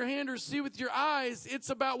hold in your hand or see with your eyes. It's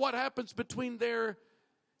about what happens between there,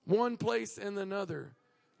 one place and another.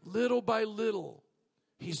 Little by little,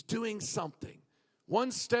 He's doing something. One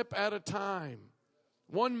step at a time.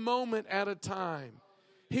 One moment at a time.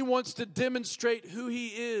 He wants to demonstrate who He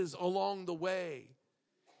is along the way.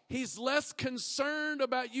 He's less concerned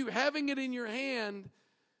about you having it in your hand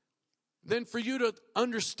than for you to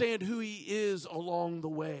understand who He is along the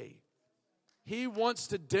way. He wants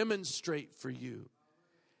to demonstrate for you.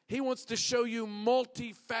 He wants to show you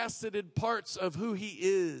multifaceted parts of who He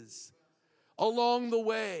is along the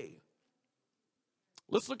way.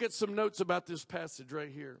 Let's look at some notes about this passage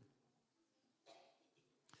right here.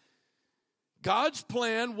 God's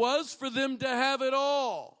plan was for them to have it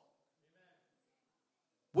all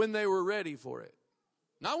when they were ready for it.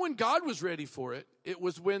 Not when God was ready for it. It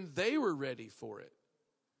was when they were ready for it.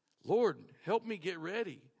 Lord, help me get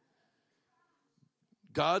ready.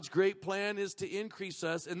 God's great plan is to increase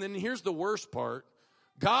us. And then here's the worst part.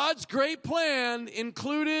 God's great plan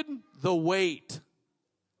included the wait.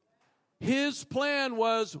 His plan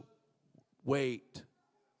was wait.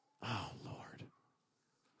 Oh, Lord.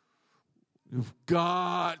 You've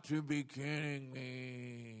got to be kidding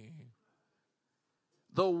me.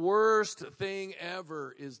 The worst thing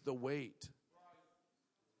ever is the wait.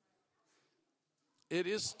 It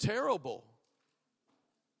is terrible.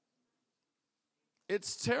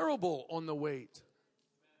 It's terrible on the wait.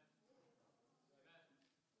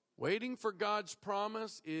 Waiting for God's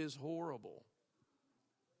promise is horrible.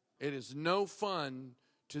 It is no fun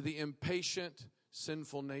to the impatient,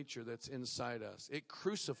 sinful nature that's inside us. It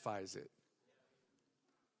crucifies it.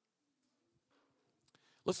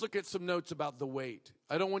 Let's look at some notes about the wait.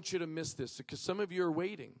 I don't want you to miss this because some of you are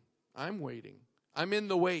waiting. I'm waiting. I'm in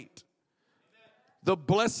the wait. The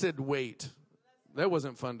blessed wait. That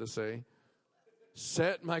wasn't fun to say.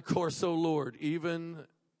 Set my course, O Lord, even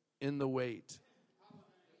in the wait.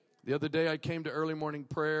 The other day I came to early morning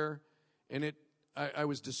prayer and I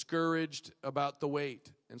was discouraged about the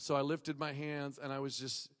wait. And so I lifted my hands and I was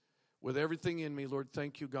just, with everything in me, Lord,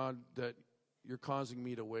 thank you, God, that you're causing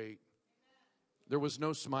me to wait. There was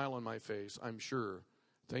no smile on my face, I'm sure.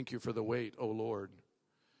 Thank you for the wait, oh Lord.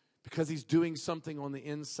 Because He's doing something on the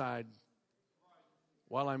inside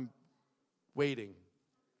while I'm waiting.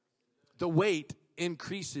 The wait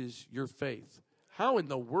increases your faith. How in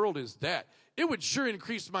the world is that? It would sure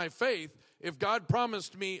increase my faith if God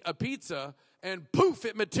promised me a pizza and poof,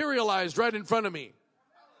 it materialized right in front of me.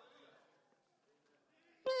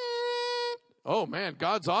 Oh man,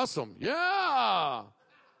 God's awesome. Yeah.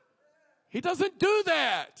 He doesn't do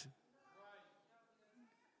that.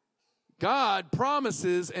 God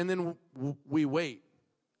promises and then we wait.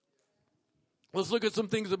 Let's look at some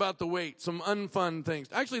things about the wait, some unfun things.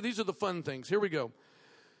 Actually, these are the fun things. Here we go.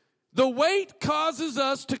 The wait causes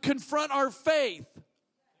us to confront our faith.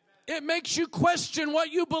 It makes you question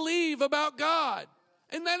what you believe about God.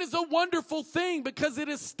 And that is a wonderful thing because it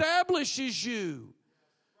establishes you.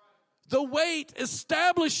 The wait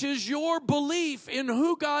establishes your belief in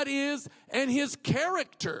who God is and His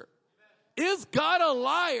character. Is God a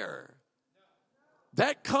liar?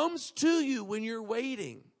 That comes to you when you're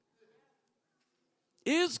waiting.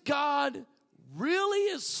 Is God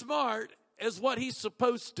really as smart as what He's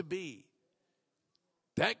supposed to be?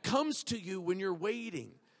 That comes to you when you're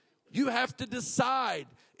waiting. You have to decide.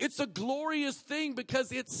 It's a glorious thing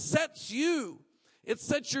because it sets you. It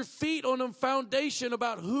sets your feet on a foundation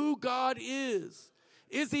about who God is.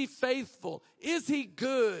 Is He faithful? Is He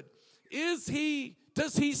good? Does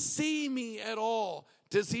He see me at all?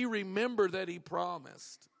 Does He remember that He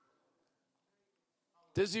promised?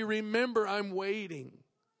 Does He remember I'm waiting?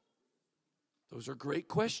 Those are great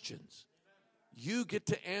questions. You get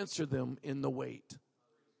to answer them in the wait.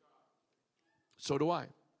 So do I.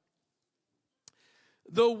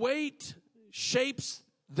 The wait shapes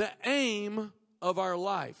the aim of our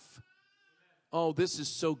life. Oh, this is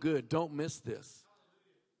so good. Don't miss this.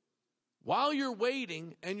 While you're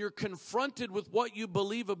waiting and you're confronted with what you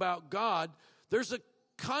believe about God, there's a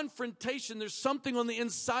confrontation. There's something on the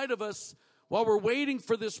inside of us while we're waiting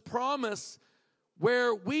for this promise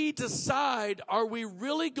where we decide, are we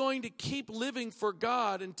really going to keep living for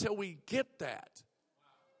God until we get that?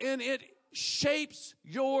 and it shapes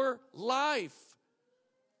your life.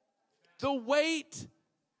 The weight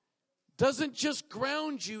doesn't just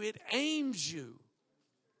ground you, it aims you.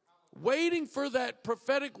 Waiting for that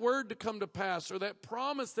prophetic word to come to pass, or that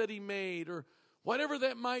promise that he made, or whatever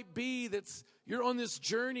that might be that's you're on this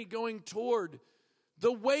journey going toward.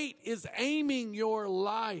 The weight is aiming your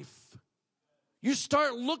life. You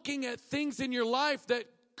start looking at things in your life that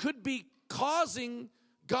could be causing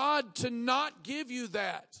God to not give you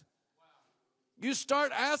that. You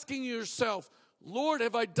start asking yourself, Lord,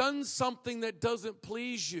 have I done something that doesn't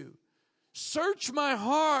please you? Search my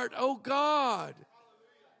heart, oh God.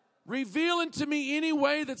 Reveal unto me any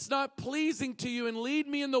way that's not pleasing to you and lead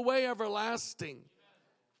me in the way everlasting.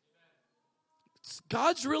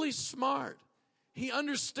 God's really smart. He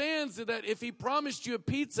understands that if he promised you a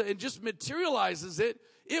pizza and just materializes it,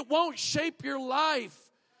 it won't shape your life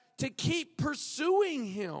to keep pursuing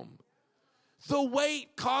him. The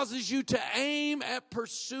weight causes you to aim at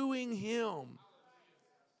pursuing him.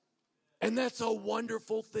 And that's a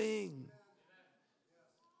wonderful thing.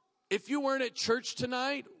 If you weren't at church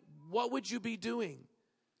tonight, what would you be doing?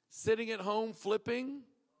 Sitting at home flipping?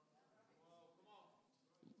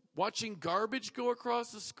 Watching garbage go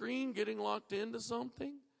across the screen, getting locked into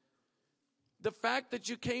something? The fact that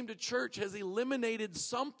you came to church has eliminated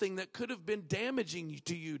something that could have been damaging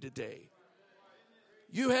to you today.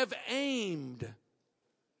 You have aimed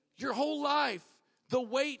your whole life. The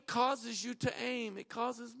weight causes you to aim. It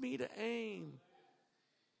causes me to aim.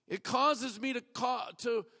 It causes me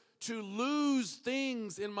to lose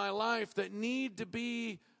things in my life that need to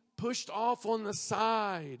be pushed off on the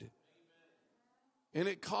side. And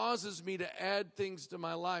it causes me to add things to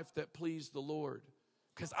my life that please the Lord.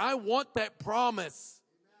 Because I want that promise.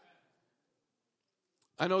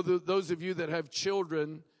 I know those of you that have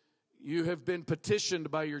children, you have been petitioned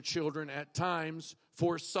by your children at times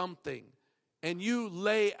for something. And you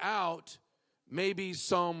lay out maybe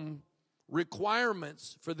some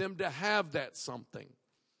requirements for them to have that something.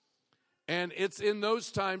 And it's in those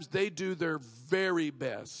times they do their very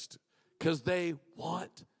best because they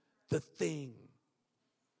want the thing.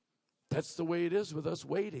 That's the way it is with us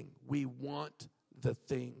waiting. We want the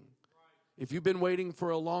thing. If you've been waiting for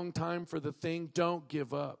a long time for the thing, don't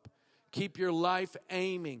give up. Keep your life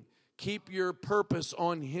aiming. Keep your purpose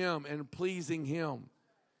on him and pleasing him.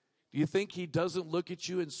 Do you think he doesn't look at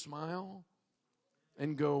you and smile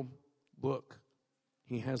and go, look,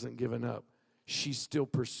 he hasn't given up. She's still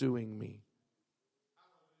pursuing me.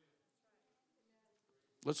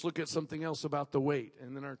 Let's look at something else about the wait,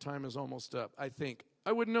 and then our time is almost up, I think.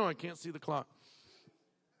 I wouldn't know. I can't see the clock.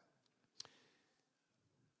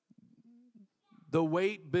 The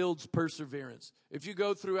wait builds perseverance. If you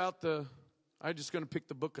go throughout I'm just going to pick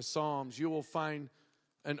the book of Psalms, you will find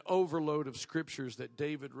an overload of scriptures that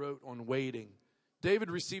David wrote on waiting.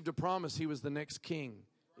 David received a promise he was the next king,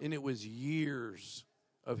 and it was years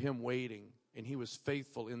of him waiting, and he was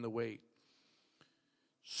faithful in the wait.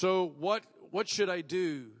 So what should I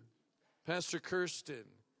do? Pastor Kirsten,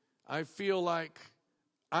 I feel like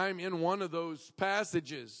I'm in one of those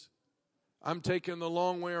passages. I'm taking the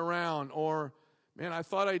long way around. Or, man, I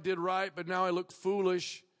thought I did right, but now I look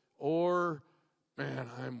foolish. Or, man,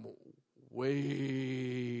 I'm waiting.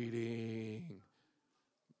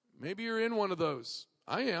 Maybe you're in one of those.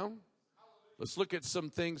 I am. Let's look at some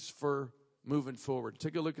things for moving forward.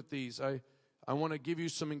 Take a look at these. I want to give you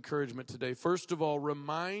some encouragement today. First of all,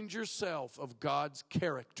 remind yourself of God's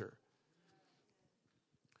character.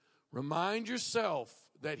 Remind yourself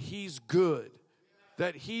that he's good,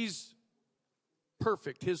 that he's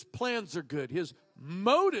perfect. His plans are good. His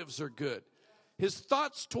motives are good. His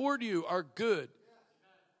thoughts toward you are good.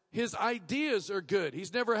 His ideas are good.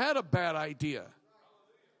 He's never had a bad idea.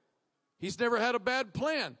 He's never had a bad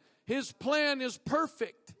plan. His plan is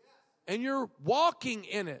perfect, and you're walking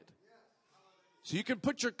in it. So you can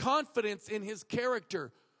put your confidence in his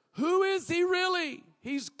character. Who is he really?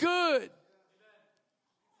 He's good.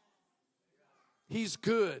 He's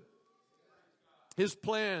good. His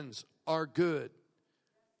plans are good.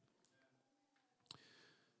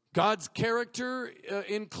 God's character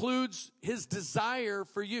includes his desire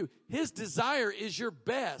for you. His desire is your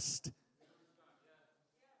best.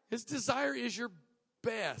 His desire is your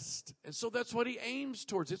best. And so that's what he aims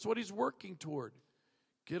towards. It's what he's working toward.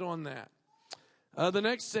 Get on that. The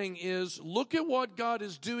next thing is, look at what God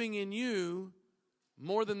is doing in you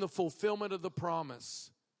more than the fulfillment of the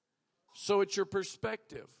promise. So it's your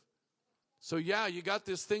perspective. So yeah, you got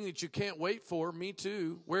this thing that you can't wait for. Me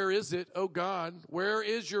too. Where is it? Oh God, where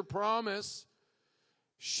is your promise?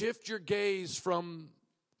 Shift your gaze from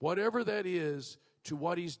whatever that is to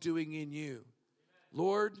what he's doing in you.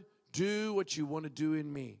 Lord, do what you want to do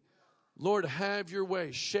in me. Lord, have your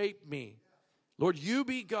way. Shape me. Lord, you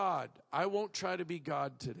be God. I won't try to be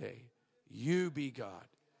God today. You be God.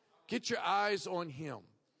 Get your eyes on him,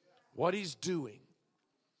 what he's doing.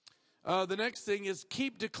 The next thing is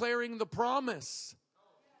keep declaring the promise.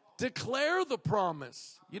 Declare the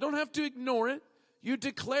promise. You don't have to ignore it. You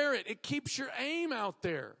declare it. It keeps your aim out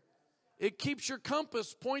there. It keeps your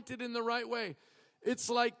compass pointed in the right way. It's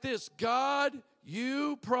like this. God,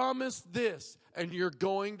 you promised this, and you're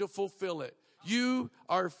going to fulfill it. You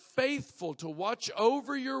are faithful to watch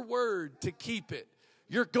over your word to keep it.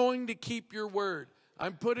 You're going to keep your word.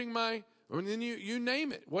 I'm putting and then you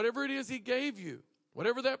name it. Whatever it is he gave you,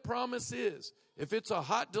 whatever that promise is. If it's a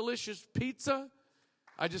hot, delicious pizza,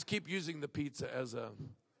 I just keep using the pizza as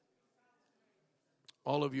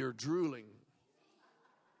all of you are drooling.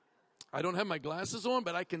 I don't have my glasses on,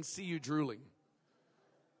 but I can see you drooling.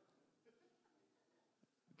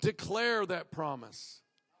 Declare that promise.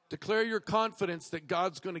 Declare your confidence that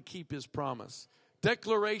God's going to keep his promise.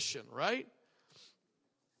 Declaration, right?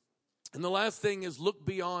 And the last thing is look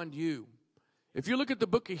beyond you. If you look at the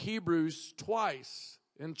book of Hebrews twice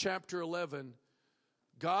in chapter 11,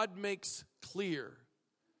 God makes clear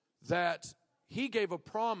that he gave a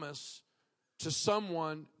promise to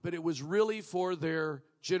someone, but it was really for their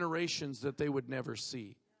generations that they would never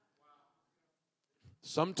see.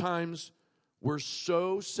 Sometimes we're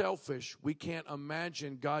so selfish, we can't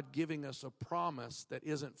imagine God giving us a promise that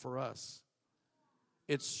isn't for us.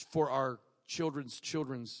 It's for our children's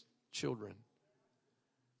children's children.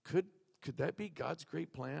 Could that be God's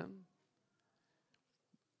great plan?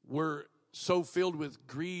 We're so filled with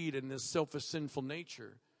greed and this selfish, sinful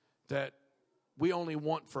nature that we only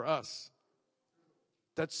want for us.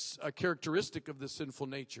 That's a characteristic of the sinful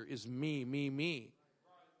nature, is me, me, me.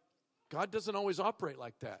 God doesn't always operate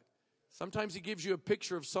like that. Sometimes he gives you a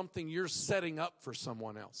picture of something you're setting up for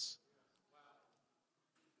someone else.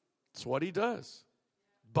 That's what he does.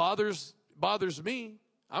 Bothers me.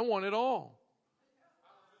 I want it all.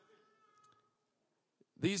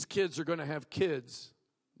 These kids are going to have kids.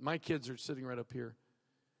 My kids are sitting right up here.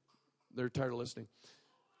 They're tired of listening.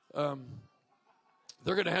 They're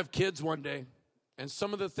going to have kids one day. And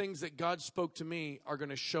some of the things that God spoke to me are going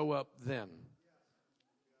to show up then.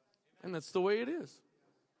 And that's the way it is.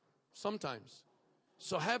 Sometimes.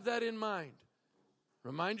 So have that in mind.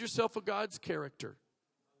 Remind yourself of God's character.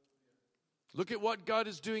 Look at what God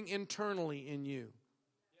is doing internally in you.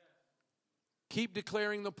 Keep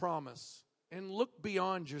declaring the promise. And look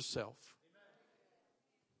beyond yourself.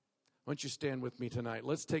 Why don't you stand with me tonight?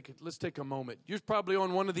 Let's take a moment. You're probably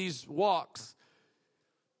on one of these walks.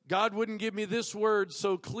 God wouldn't give me this word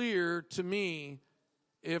so clear to me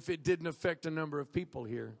if it didn't affect a number of people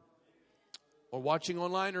here. Or watching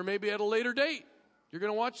online, or maybe at a later date. You're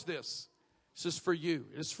going to watch this. This is for you.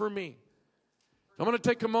 It's for me. I'm going to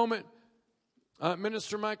take a moment.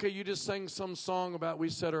 Minister Micah, you just sang some song about we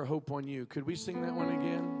set our hope on you. Could we sing that one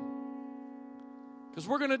again? Because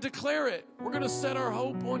we're going to declare it. We're going to set our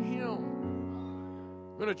hope on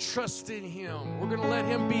him. We're going to trust in him. We're going to let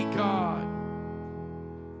him be God.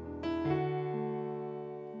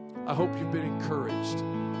 I hope you've been encouraged.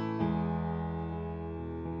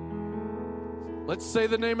 Let's say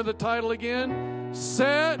the name of the title again.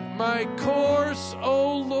 Set my course,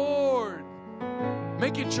 O Lord.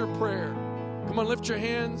 Make it your prayer. Come on, lift your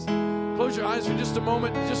hands. Close your eyes for just a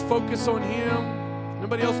moment. Just focus on him.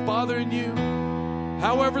 Nobody else bothering you.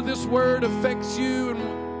 However this word affects you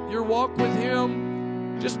and your walk with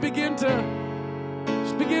him, just begin to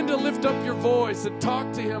lift up your voice and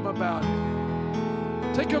talk to him about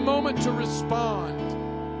it. Take a moment to respond.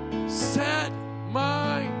 Set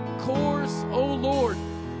my course, O Lord.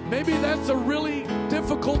 Maybe that's a really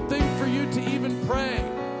difficult thing for you to even pray.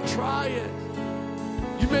 Try it.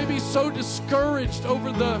 You may be so discouraged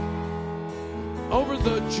over the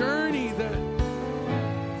journey that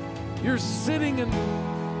you're sitting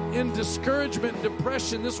in discouragement and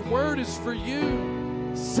depression. This word is for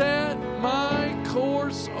you. Set my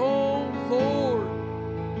course, O Lord.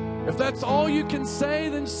 If that's all you can say,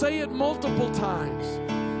 then say it multiple times.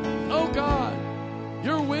 Oh God,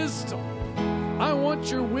 your wisdom. I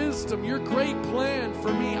want your wisdom, your great plan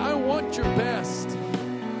for me. I want your best.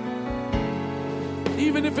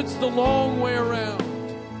 Even if it's the long way around.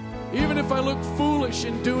 Even if I look foolish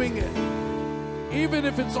in doing it. Even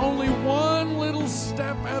if it's only one little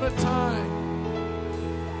step at a time.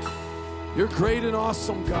 You're great and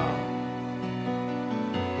awesome, God.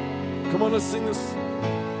 Come on, let's sing this.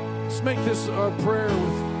 Let's make this our prayer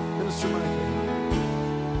with Minister Micah.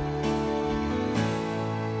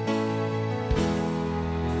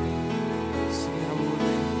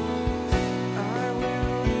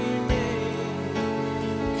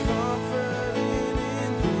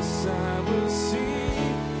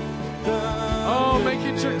 make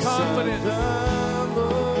it your confidence.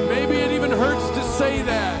 Maybe it even hurts to say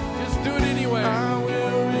that. Just do it anyway. I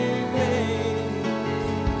will remain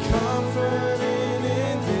confident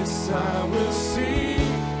in this. I will see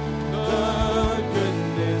the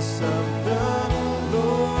goodness of the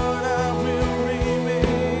Lord. I will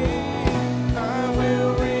remain. I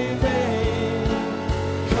will remain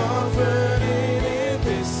confident in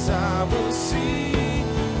this. I will see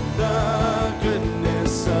the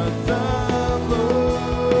goodness of the Lord.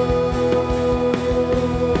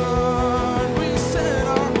 We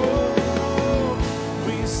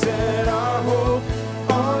set our hope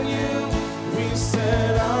on you. We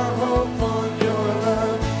set our hope on your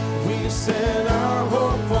love. We set our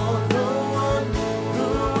hope on the one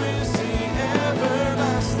who is the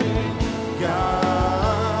everlasting God.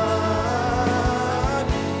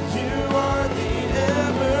 You are the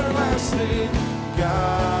everlasting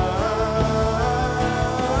God.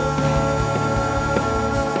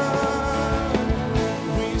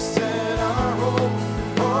 We set our hope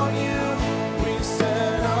on you. We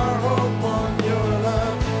set our hope on your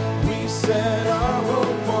love. We set our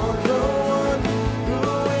hope on the one who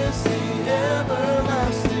is the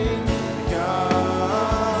everlasting God.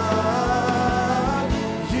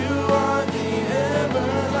 You are the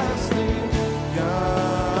everlasting God.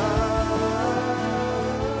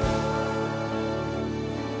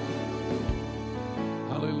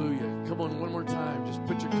 Hallelujah. Come on, one more time. Just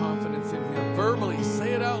put your confidence in Him. Verbally,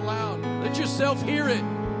 say it out loud. Let yourself hear it.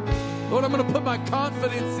 Lord, I'm going to put my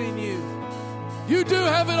confidence in you. You do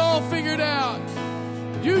have it all figured out.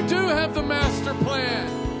 You do have the master plan.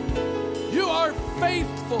 You are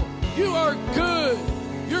faithful. You are good.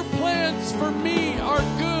 Your plans for me are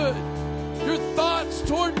good. Your thoughts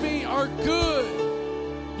toward me are good.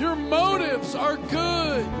 Your motives are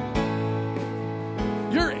good.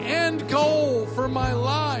 Your end goal for my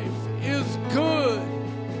life is good.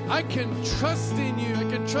 I can trust in you. I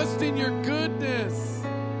can trust in your goodness.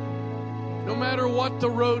 No matter what the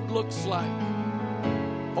road looks like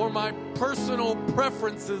or my personal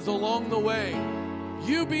preferences along the way,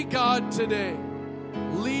 you be God today.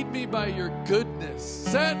 Lead me by your goodness.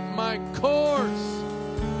 Set my course,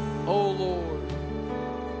 oh Lord.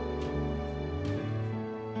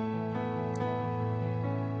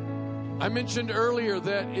 I mentioned earlier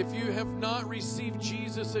that if you have not received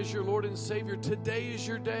Jesus as your Lord and Savior, today is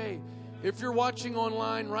your day. If you're watching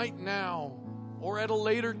online right now or at a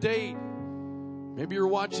later date, maybe you're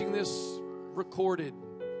watching this recorded,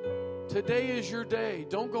 today is your day.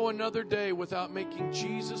 Don't go another day without making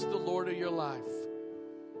Jesus the Lord of your life.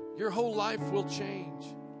 Your whole life will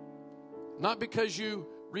change. Not because you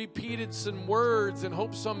repeated some words and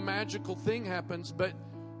hope some magical thing happens, but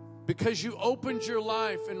because you opened your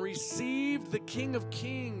life and received the King of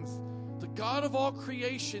Kings, the God of all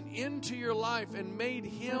creation, into your life and made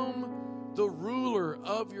Him the ruler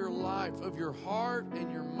of your life, of your heart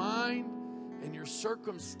and your mind and your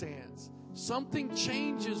circumstance. Something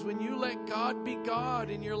changes when you let God be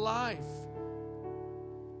God in your life.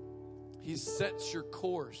 He sets your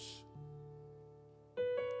course,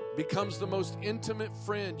 becomes the most intimate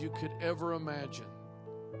friend you could ever imagine.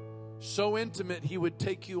 So intimate, He would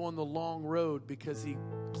take you on the long road because He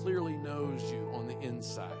clearly knows you on the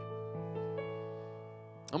inside.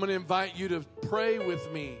 I'm going to invite you to pray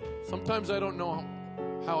with me. Sometimes I don't know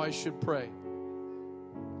how I should pray.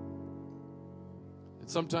 And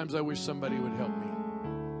sometimes I wish somebody would help me.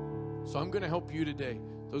 So I'm going to help you today.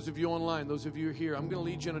 Those of you online, those of you here, I'm going to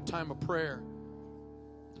lead you in a time of prayer.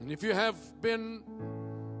 And if you have been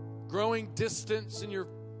growing distance in your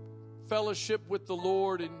fellowship with the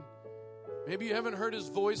Lord, and maybe you haven't heard His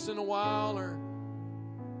voice in a while, or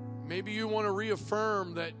maybe you want to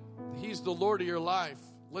reaffirm that He's the Lord of your life,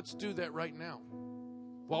 let's do that right now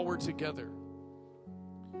while we're together.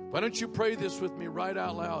 Why don't you pray this with me right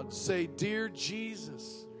out loud? Say, "Dear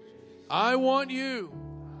Jesus, I want you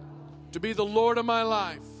to be the Lord of my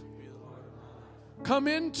life. Come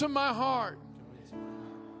into my heart.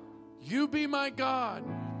 You be my God.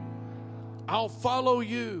 I'll follow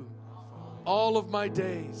you all of my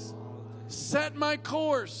days. Set my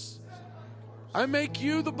course. I make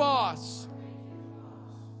you the boss.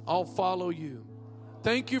 I'll follow you.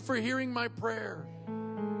 Thank you for hearing my prayer.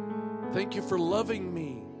 Thank you for loving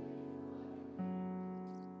me.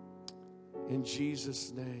 In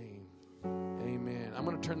Jesus' name, amen." I'm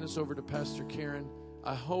going to turn this over to Pastor Karen.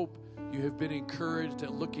 I hope you have been encouraged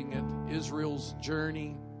at looking at Israel's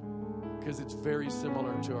journey, because it's very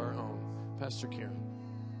similar to our own. Pastor Karen.